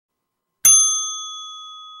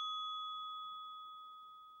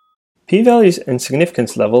P-values and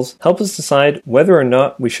significance levels help us decide whether or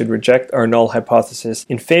not we should reject our null hypothesis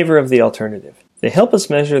in favor of the alternative. They help us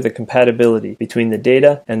measure the compatibility between the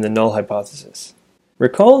data and the null hypothesis.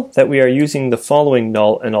 Recall that we are using the following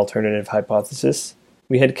null and alternative hypothesis.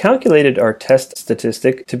 We had calculated our test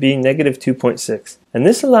statistic to be negative 2.6, and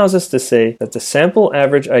this allows us to say that the sample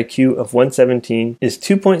average IQ of 117 is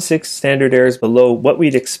 2.6 standard errors below what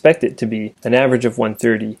we'd expect it to be, an average of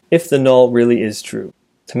 130, if the null really is true.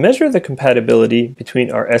 To measure the compatibility between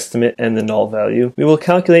our estimate and the null value, we will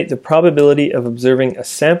calculate the probability of observing a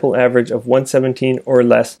sample average of 117 or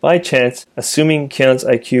less by chance, assuming Kian's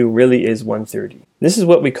IQ really is 130. This is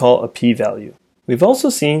what we call a p-value. We've also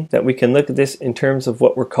seen that we can look at this in terms of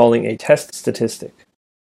what we're calling a test statistic.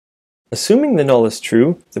 Assuming the null is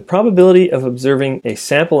true, the probability of observing a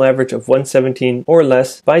sample average of 117 or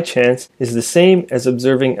less by chance is the same as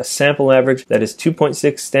observing a sample average that is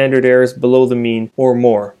 2.6 standard errors below the mean or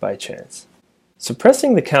more by chance.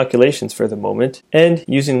 Suppressing the calculations for the moment, and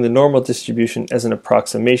using the normal distribution as an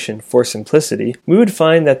approximation for simplicity, we would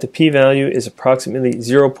find that the p-value is approximately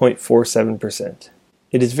 0.47%.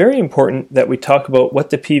 It is very important that we talk about what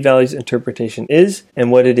the p-value's interpretation is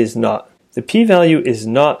and what it is not. The p-value is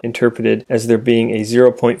not interpreted as there being a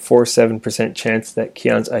 0.47% chance that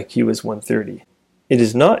Kian's IQ is 130. It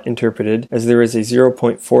is not interpreted as there is a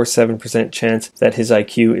 0.47% chance that his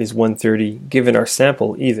IQ is 130 given our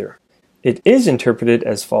sample either. It is interpreted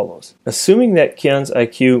as follows. Assuming that Kian's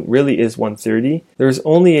IQ really is 130, there is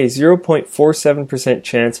only a 0.47%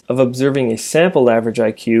 chance of observing a sample average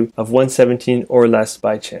IQ of 117 or less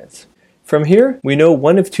by chance. From here, we know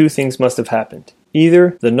one of two things must have happened.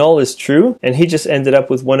 Either the null is true, and he just ended up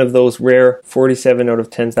with one of those rare 47 out of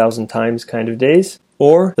 10,000 times kind of days,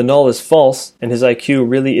 or the null is false, and his IQ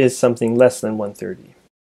really is something less than 130.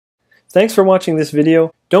 Thanks for watching this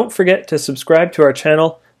video. Don't forget to subscribe to our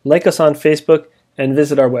channel, like us on Facebook, and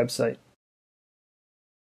visit our website.